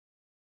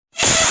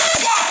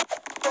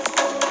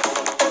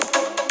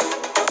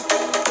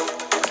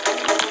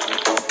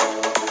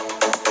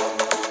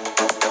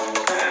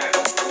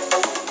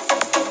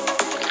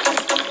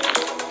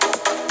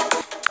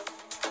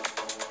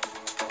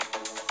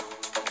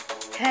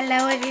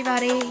Hello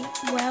everybody,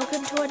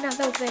 welcome to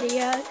another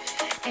video,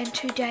 and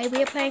today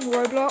we are playing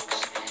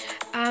Roblox,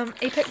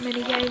 Epic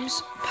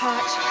Minigames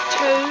Part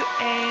 2,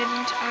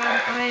 and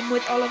I'm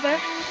with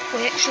Oliver.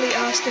 We actually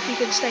asked if he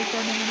could stay for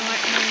another night,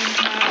 and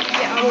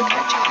yeah, I will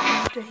catch up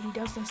after he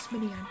does this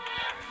minigame.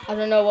 I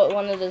don't know what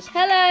one it is.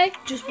 Hello!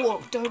 Just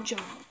walk, don't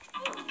jump.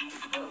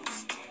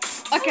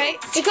 Okay.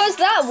 Because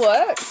that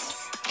worked!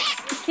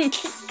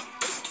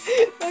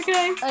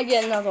 Okay. I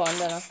get another one,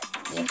 don't I?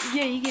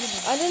 Yeah, you get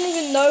it. I didn't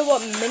even know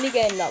what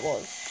minigame that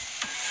was.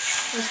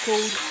 It's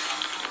called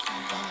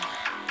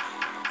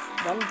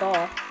One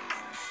bar.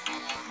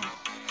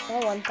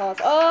 Oh, one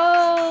path.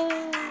 Oh!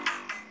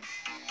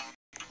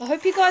 I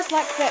hope you guys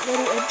like that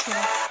little intro.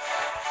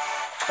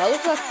 That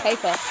looks like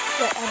paper.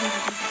 Wait, I need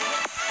to do that.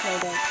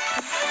 No, don't.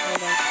 No,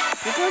 don't.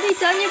 You've already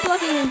done your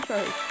bloody intro.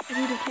 I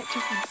need to catch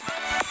up on stuff.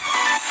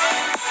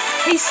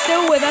 He's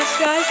still with us,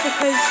 guys,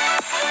 because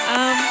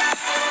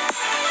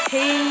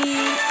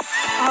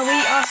we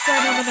asked for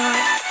another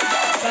night,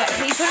 but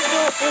he couldn't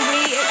do it. Well,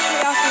 we actually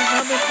asked his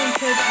mum if we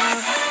could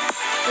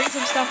bring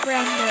some stuff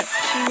around, but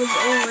she was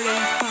already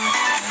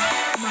past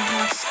my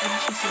house and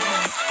she said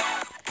no.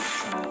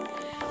 So,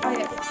 oh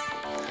yeah.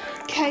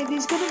 Okay,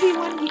 there's gonna be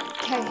one.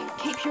 Okay,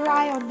 keep your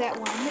eye on that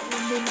one,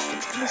 and then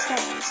it's gonna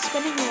start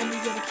spinning around.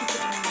 You gotta keep it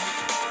on.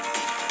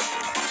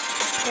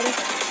 But if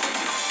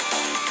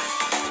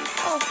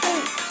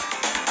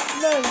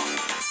No.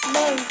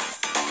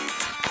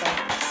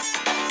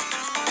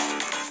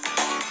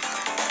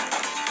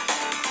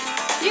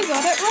 you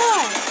got it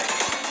right.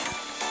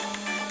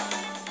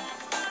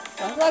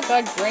 Why did I go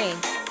green?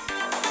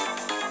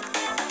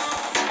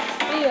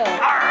 Yeah.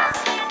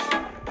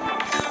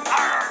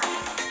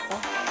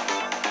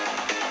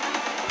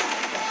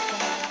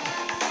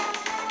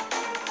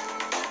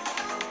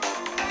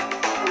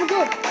 Oh my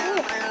god.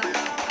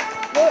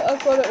 No, I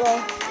got it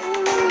wrong.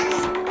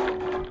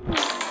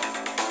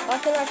 I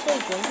can actually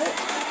drink it.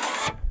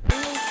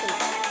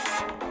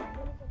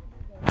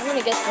 I'm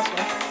gonna guess this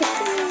one.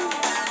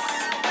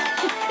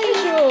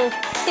 Sure.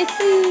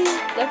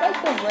 That guy's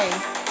called Rain.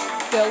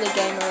 Girly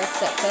gamer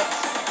accept it.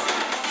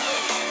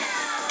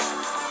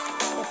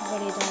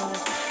 Everybody died.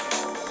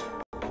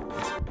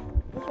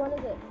 Which one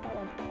is it? That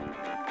one.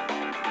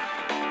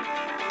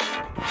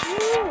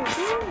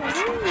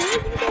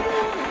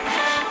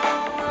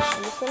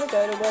 I'm just gonna go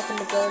to where the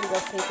majority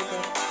of people go.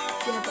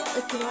 Yeah, but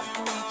if you like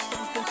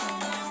some people,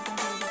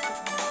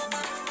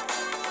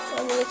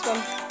 Oh, this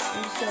one.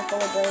 I'm just gonna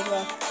follow Bro as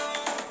well.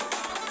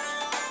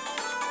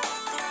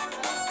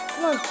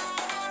 Come on.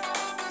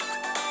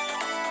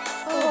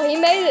 Oh, he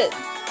made it.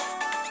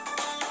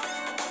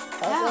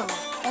 How?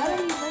 How did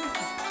he make it?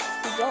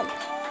 He jumped.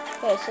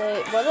 Okay, so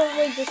why don't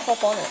we just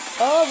hop on it?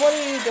 Oh, what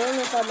are you doing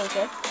inside my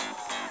chair?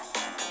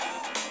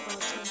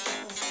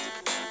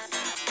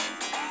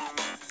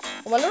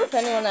 I wonder if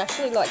anyone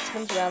actually like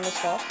spins around this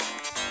fast.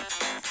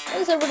 Where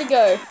does everybody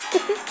go?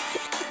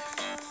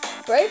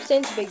 Brave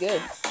seems to be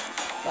good.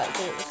 Like,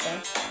 do it this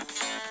time.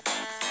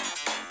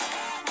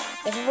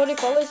 Everybody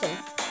follows him.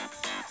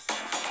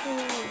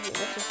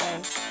 What's his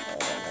name? I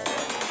don't know what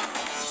it is.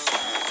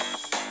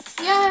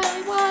 Yay,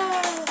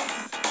 wow!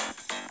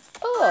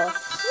 Oh,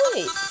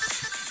 sweet.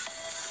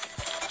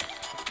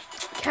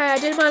 Okay, I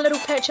did my little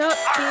catch up.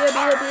 Beer.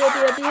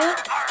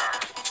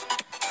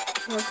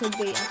 Or it could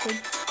be acid.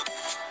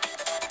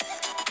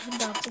 I'm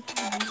dancing to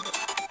the music.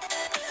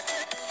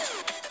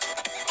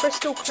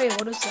 Crystal clear,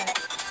 what is that?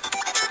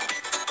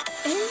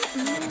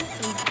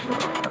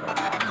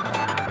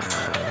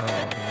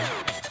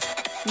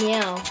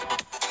 Meow.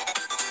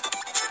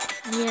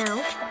 Meow.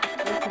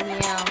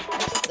 Meow.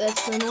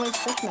 That's the noise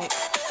fish makes.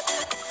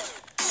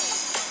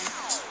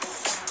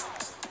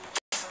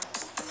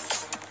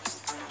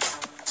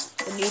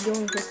 What are you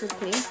doing, Crystal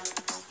Clear?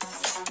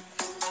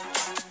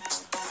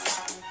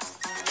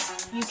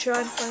 You try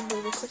and find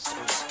all the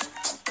crystals.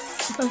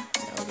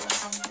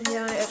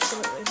 Yeah, I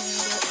absolutely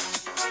nailed it.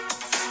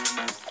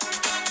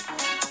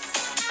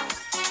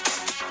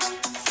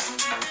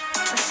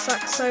 I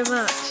suck so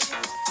much.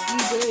 You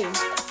do.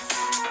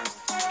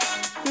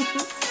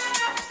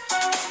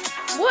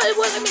 What?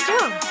 What? Let me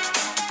jump.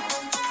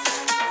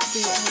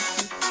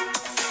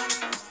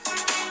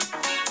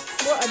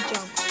 What a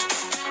jump.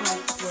 I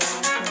swear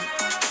I think.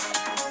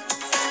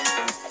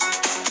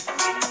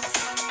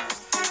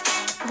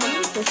 How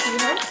many fish do you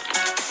have?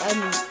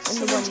 In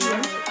the one year.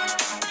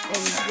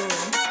 And your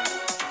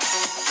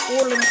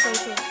all in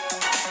total.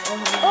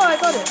 Oh, I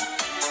got it.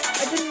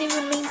 I didn't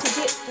even mean to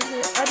get it.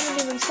 I didn't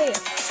even see it.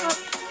 Oh.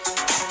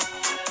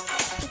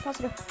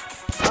 Impossible.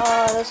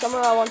 There's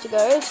somewhere I want to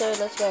go, so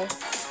let's go.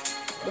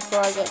 Before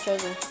I get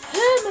chosen.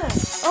 Hermit!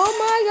 Oh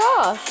my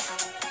gosh!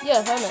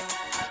 Yeah, Hermit.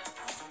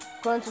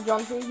 According to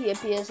John Tree, he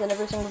appears in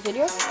every single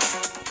video.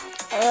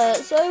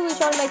 So we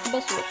try to make the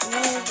best of it.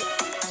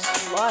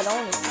 Slide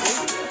on it.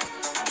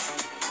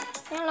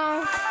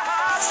 Hello.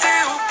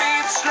 Still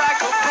beats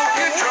like a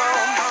broken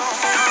drum.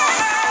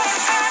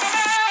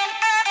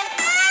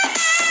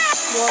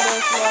 Water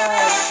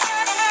slide.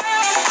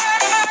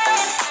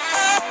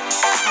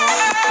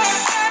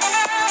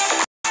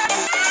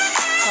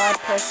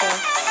 pressure.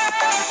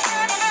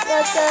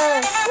 Let's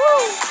go. Woo!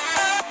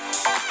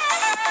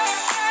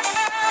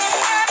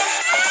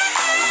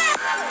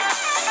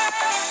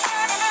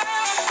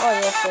 Oh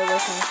yes, they're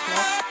working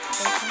smart.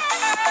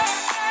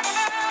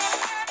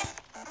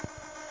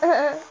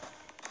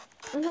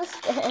 I'm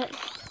scared.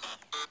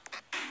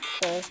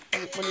 Sorry,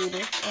 what do you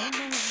do?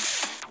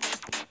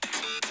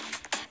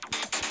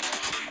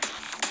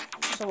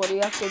 So what do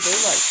you have to do? Like,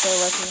 stay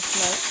away from the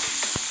smoke?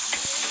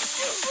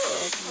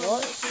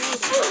 What?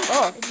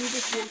 Oh. And you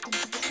just walked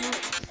into the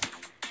smoke.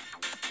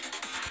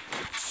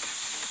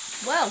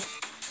 Well,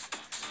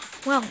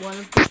 one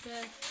of the best.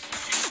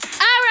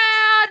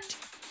 Around!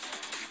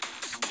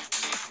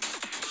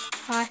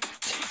 Hi.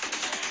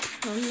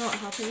 I'm not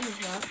happy with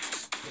that.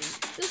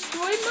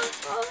 Destroyed my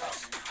father.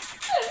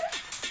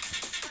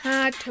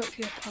 I took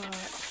your part.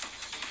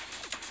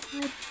 I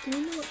do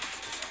not.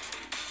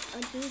 I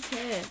do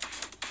care.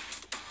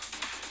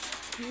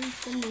 Please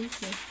don't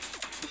leave me.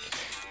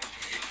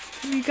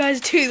 You guys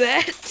do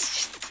that.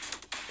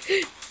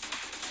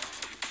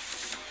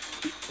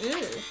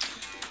 Ew.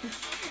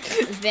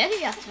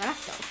 Very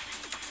attractive.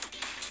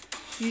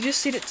 You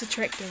just said it's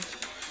attractive.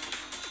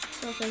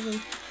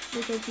 Sarcasm.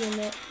 Because you're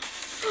not.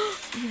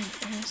 You're an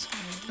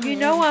asshole. You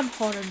know I'm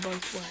hot in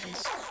both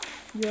ways.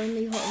 You're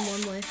only hot in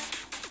one way.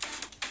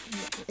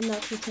 And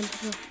that's the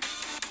temperature.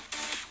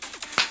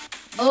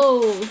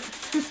 Oh!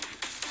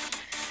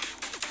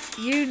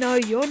 You know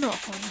you're not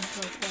hot in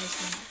both ways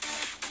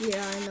then.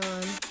 Yeah, I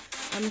know.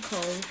 I'm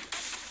cold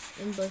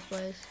in both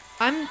ways.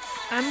 I'm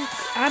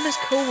as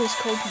cool as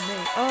cold can be.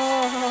 Oh.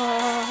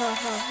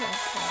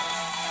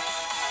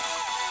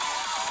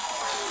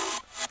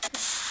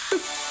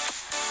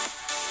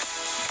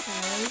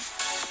 Okay.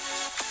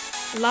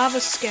 Lava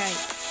Escape.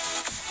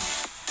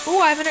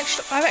 Oh, I've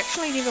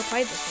actually never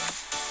played this one.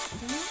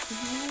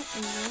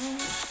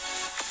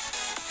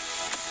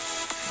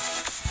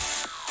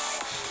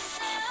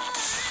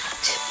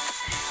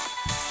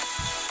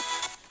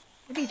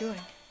 What are you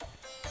doing?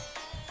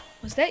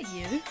 Was that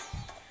you?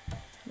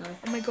 No.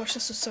 Oh my gosh,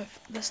 this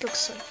looks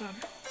so fun.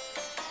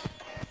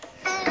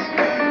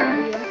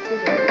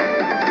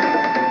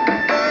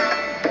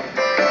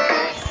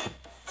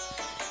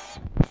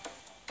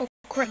 Oh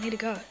crap, I need to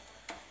go.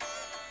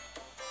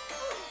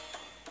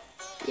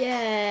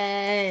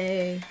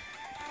 Yay!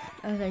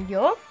 Okay,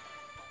 you?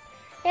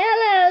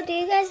 Hello, do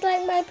you guys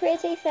like my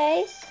pretty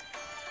face?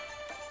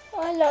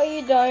 I know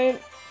you don't.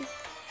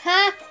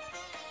 Huh?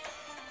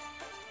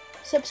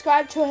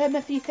 Subscribe to him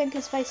if you think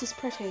his face is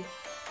pretty.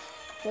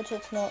 Which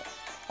it's not.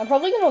 I'm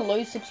probably gonna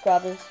lose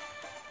subscribers.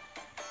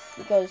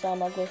 Because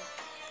I'm ugly.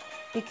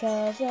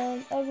 Because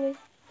I'm ugly.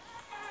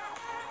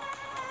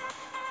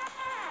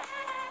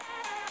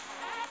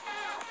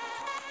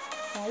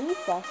 Why are you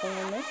farting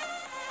in this?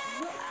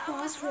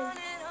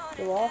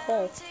 You are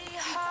first.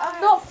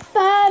 I'm not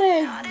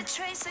fatting!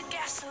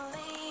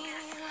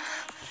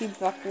 Cube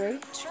Factory.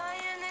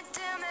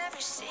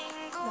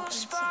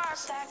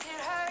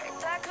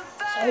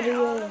 So do you.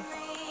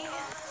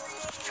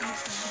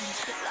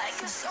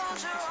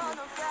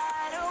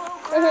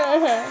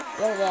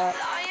 What about?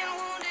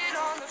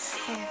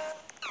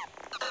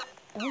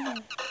 Oh.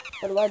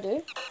 What do I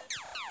do?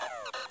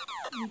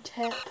 You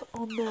tap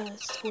on the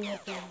square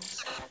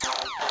things.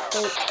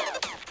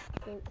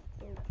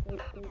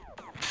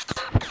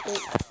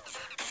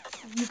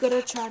 You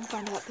gotta try and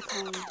find out the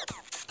code.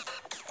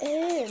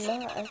 Eh,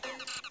 nice.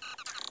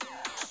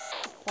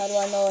 How do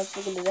I know I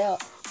figured it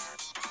out?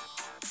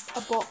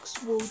 A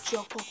box will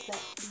drop off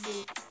that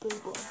blue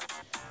one.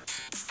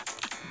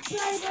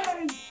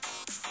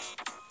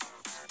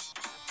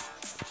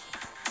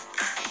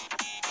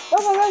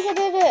 Oh my gosh, I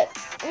did it!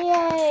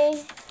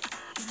 Yay!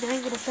 Now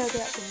you're gonna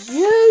figure out the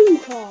new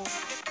card.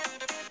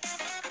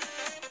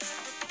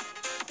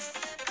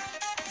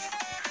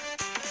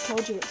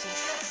 Told you it's up.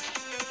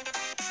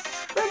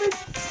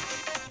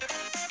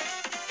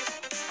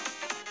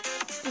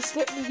 Just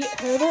let me get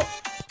hurt it.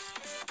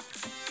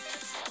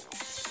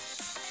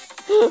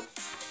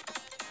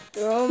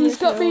 He's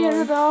got me in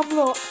an arm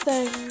lock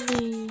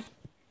thingy.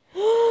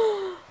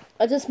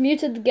 I just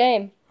muted the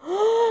game.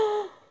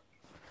 I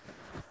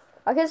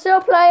can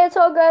still play, it's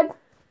all good.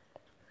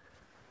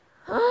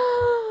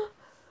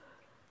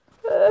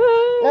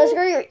 No,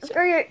 screw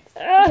you.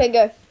 Okay,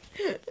 go.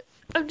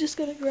 I'm just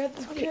gonna grab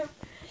this camera.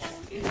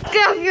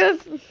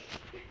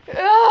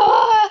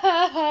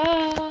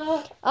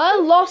 I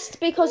lost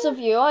because of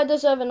you. I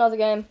deserve another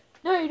game.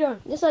 No, you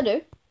don't. Yes, I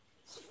do.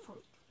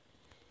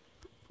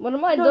 What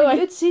am I No, doing?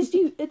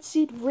 it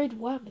said red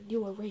 1 and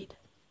you were red.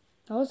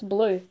 I was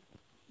blue.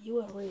 You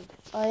were red.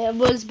 I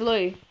was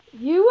blue.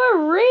 You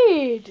were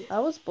red. I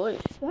was blue.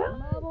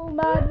 Marble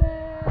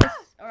Madness.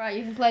 Alright,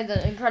 you can play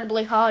the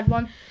incredibly hard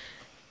one.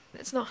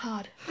 It's not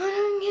hard. I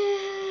don't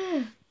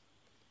care.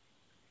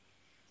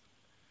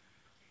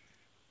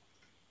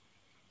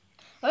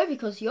 Oh,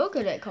 because you're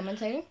good at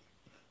commentating.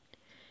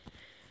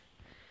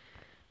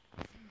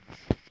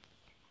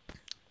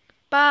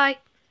 Bye.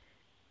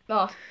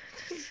 Oh.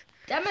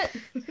 Damn it.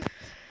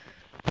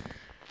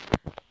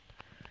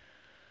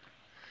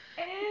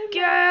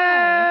 Go.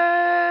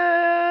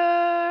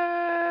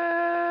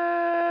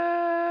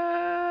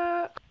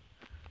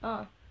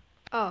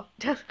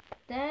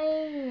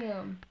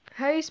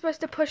 we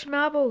supposed to push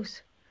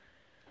marbles?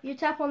 You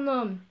tap on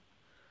them.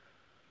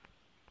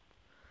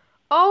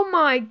 Oh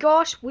my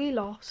gosh, we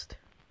lost.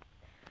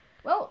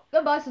 Well,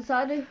 goodbye,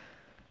 society.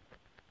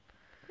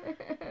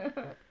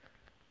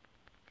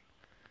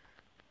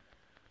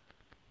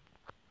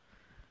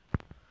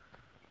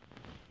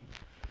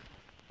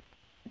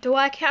 Do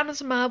I count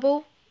as a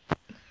marble?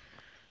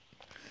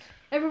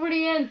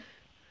 Everybody in.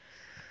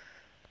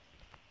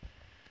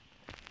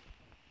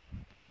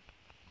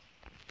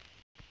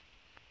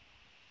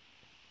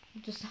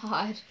 Just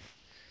hide.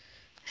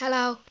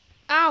 Hello.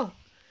 Ow.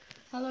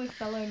 Hello,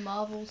 fellow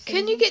Marvel citizens.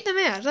 Can you get them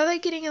out? Are they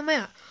getting them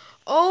out?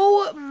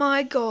 Oh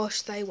my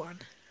gosh, they won.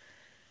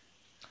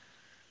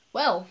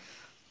 Well.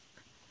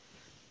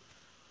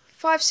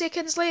 5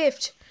 seconds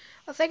left.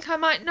 I think I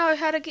might know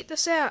how to get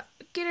this out.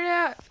 Get it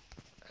out.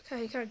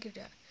 Okay, you can't get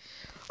it out.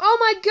 Oh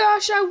my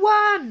gosh, I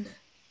won!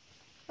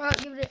 Right,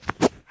 give it.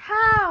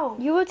 How?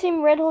 You were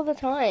Team Red all the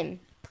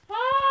time.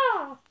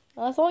 Ah!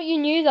 I thought you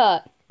knew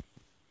that.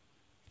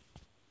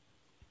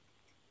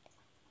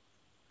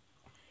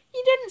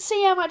 You didn't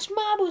see how much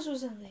marbles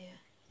was in there.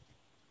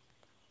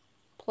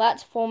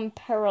 Platform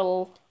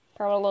parallel.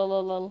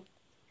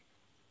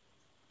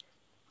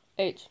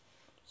 8,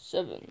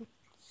 7,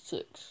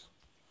 6,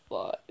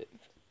 5,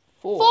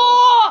 4,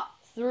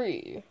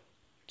 3,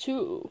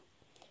 2,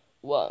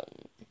 1.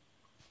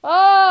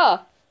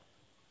 Ah!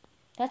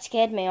 That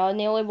scared me. I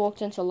nearly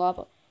walked into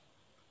lava.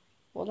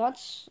 Well,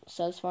 that's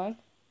satisfying.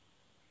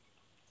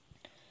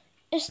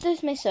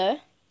 Excuse me, sir.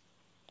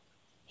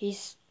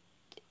 He's...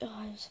 Oh,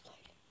 I was like...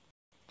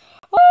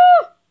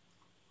 Oh!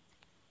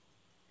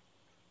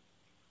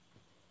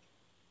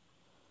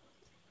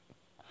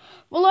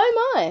 Well,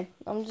 oh my.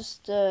 I'm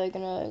just gonna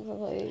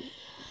quickly...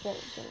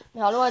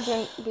 How do I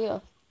drink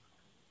beer?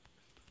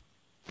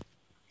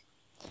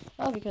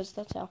 Oh, because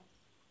that's how.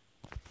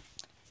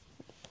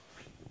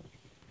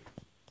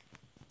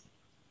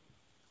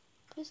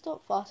 Please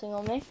stop farting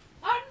on me.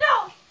 I'm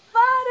not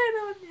farting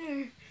on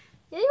you.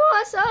 Yeah, you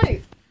are, so.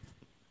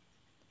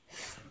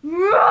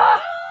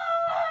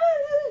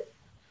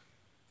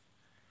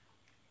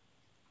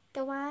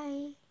 Go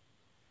away.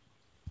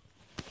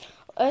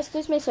 Oh,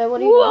 excuse me, sir, what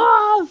are you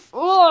doing?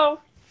 Whoa!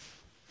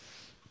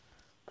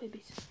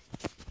 Babies.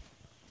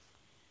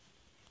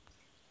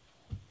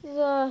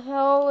 The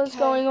hell is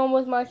going on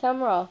with my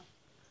camera?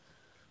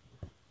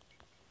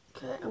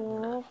 Okay.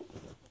 Oh.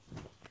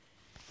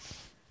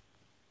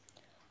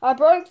 I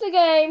broke the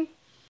game.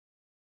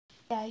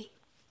 Yay.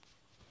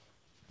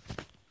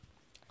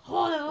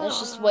 Let's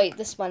just wait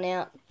this one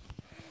out.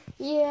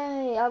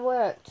 Yay, I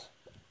worked.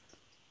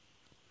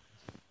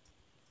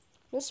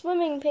 The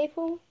swimming,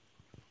 people.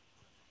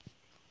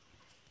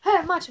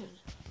 Hey, my turn.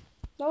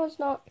 No, it's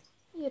not.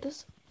 Yeah, it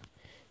is.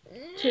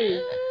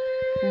 2,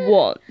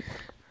 1.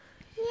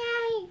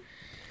 Yay.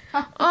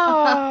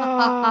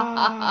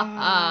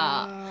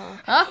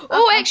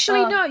 Oh,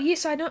 actually, no.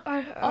 Yes, I know.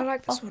 I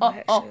like this one. I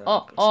actually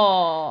like this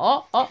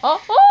one.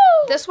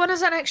 This one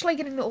isn't actually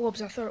getting the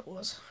orbs. I thought it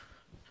was.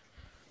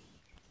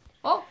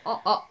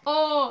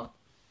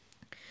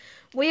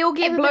 We all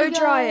get Everybody blow go.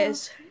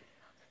 dryers.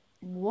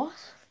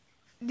 What?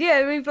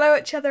 Yeah, we blow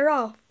each other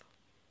off.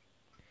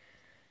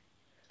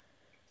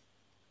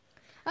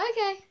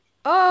 Okay.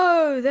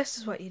 Oh, this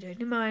is what you do.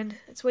 Never mind.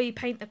 It's where you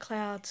paint the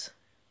clouds.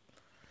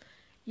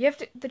 You have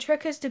to. The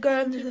trick is to go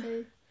into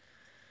the.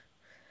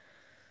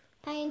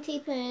 Painty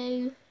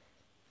poo.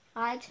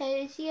 I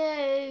chose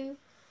you.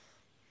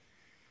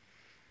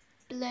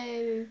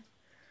 Blue.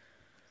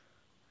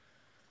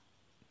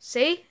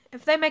 See,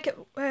 if they make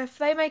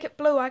it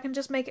blue, I can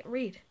just make it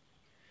red.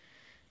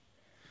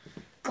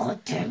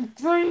 Goddamn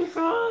green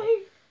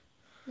guy.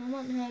 I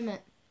want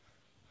Hermit.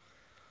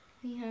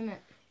 Hey,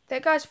 Hermit.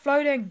 That guy's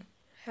floating.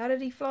 How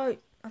did he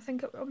float? I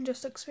think I'm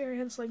just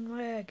experiencing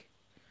lag.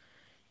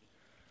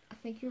 I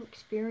think you're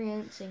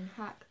experiencing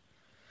hack.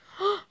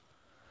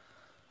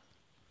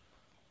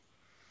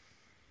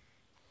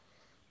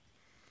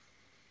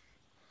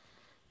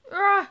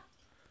 Ah!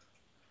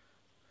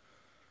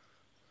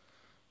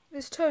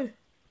 There's 2.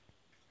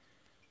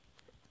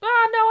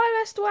 Ah, no, I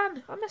missed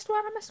one. I missed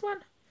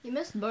one. You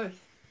missed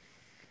both.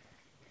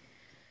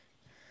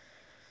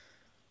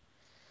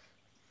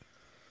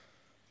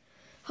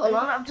 Hold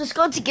on, I've just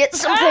got to get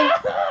something.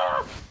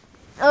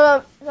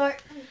 No.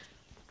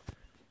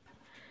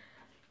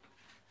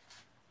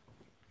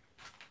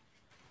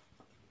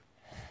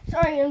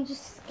 Sorry, I'm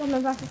just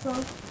coming back as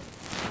well.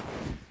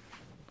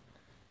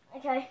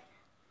 Okay.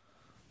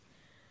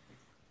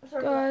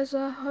 Sorry. Guys,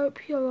 I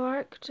hope you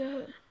liked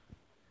it.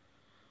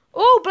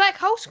 Oh, black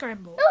hole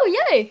scramble.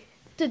 Oh, yay!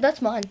 Dude,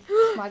 that's mine.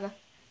 My go.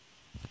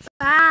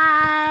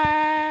 Bye.